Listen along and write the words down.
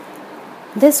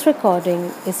This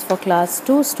recording is for Class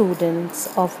 2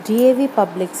 students of DAV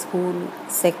Public School,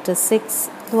 Sector 6,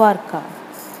 Dwarka.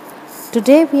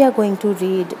 Today we are going to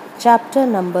read chapter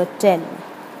number 10,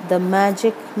 The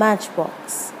Magic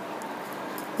Matchbox.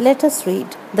 Let us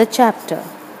read the chapter.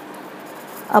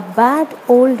 A bad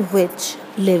old witch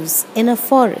lives in a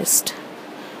forest.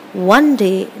 One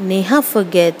day Neha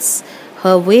forgets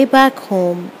her way back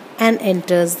home and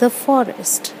enters the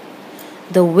forest.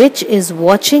 The witch is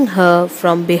watching her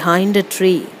from behind a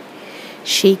tree.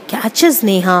 She catches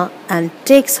Neha and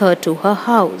takes her to her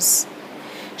house.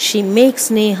 She makes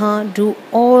Neha do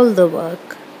all the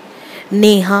work.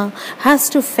 Neha has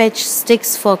to fetch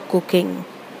sticks for cooking.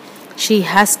 She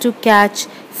has to catch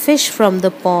fish from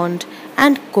the pond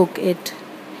and cook it.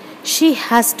 She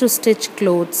has to stitch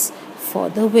clothes for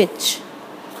the witch.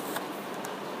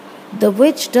 The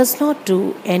witch does not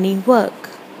do any work.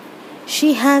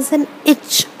 She has an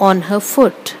itch on her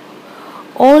foot.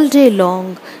 All day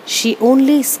long she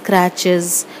only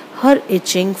scratches her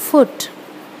itching foot.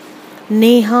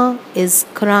 Neha is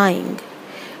crying.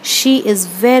 She is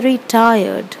very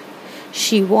tired.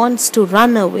 She wants to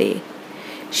run away.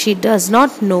 She does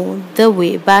not know the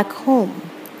way back home.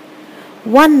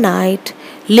 One night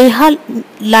Neha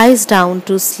lies down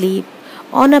to sleep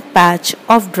on a patch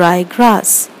of dry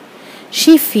grass.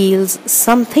 She feels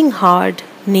something hard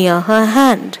near her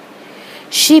hand.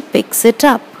 She picks it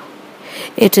up.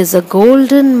 It is a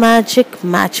golden magic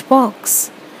matchbox.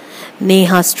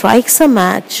 Neha strikes a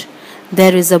match.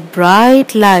 There is a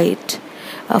bright light.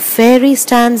 A fairy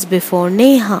stands before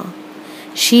Neha.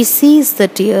 She sees the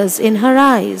tears in her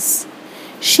eyes.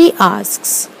 She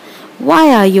asks,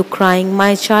 "Why are you crying,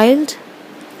 my child?"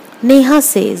 Neha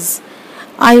says,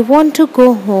 "I want to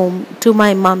go home to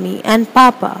my mummy and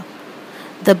papa.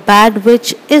 The bad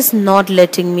witch is not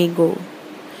letting me go."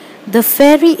 The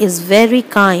fairy is very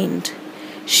kind.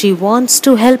 She wants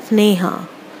to help Neha.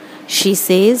 She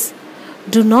says,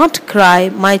 "Do not cry,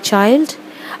 my child.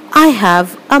 I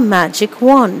have a magic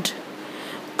wand.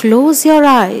 Close your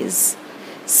eyes."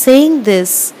 Saying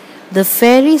this, the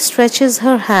fairy stretches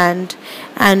her hand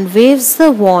and waves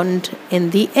the wand in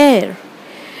the air.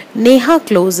 Neha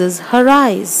closes her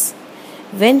eyes.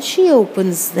 When she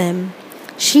opens them,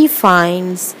 she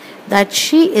finds that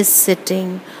she is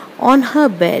sitting on her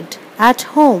bed at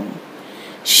home.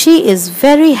 She is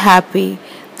very happy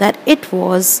that it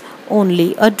was only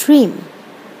a dream.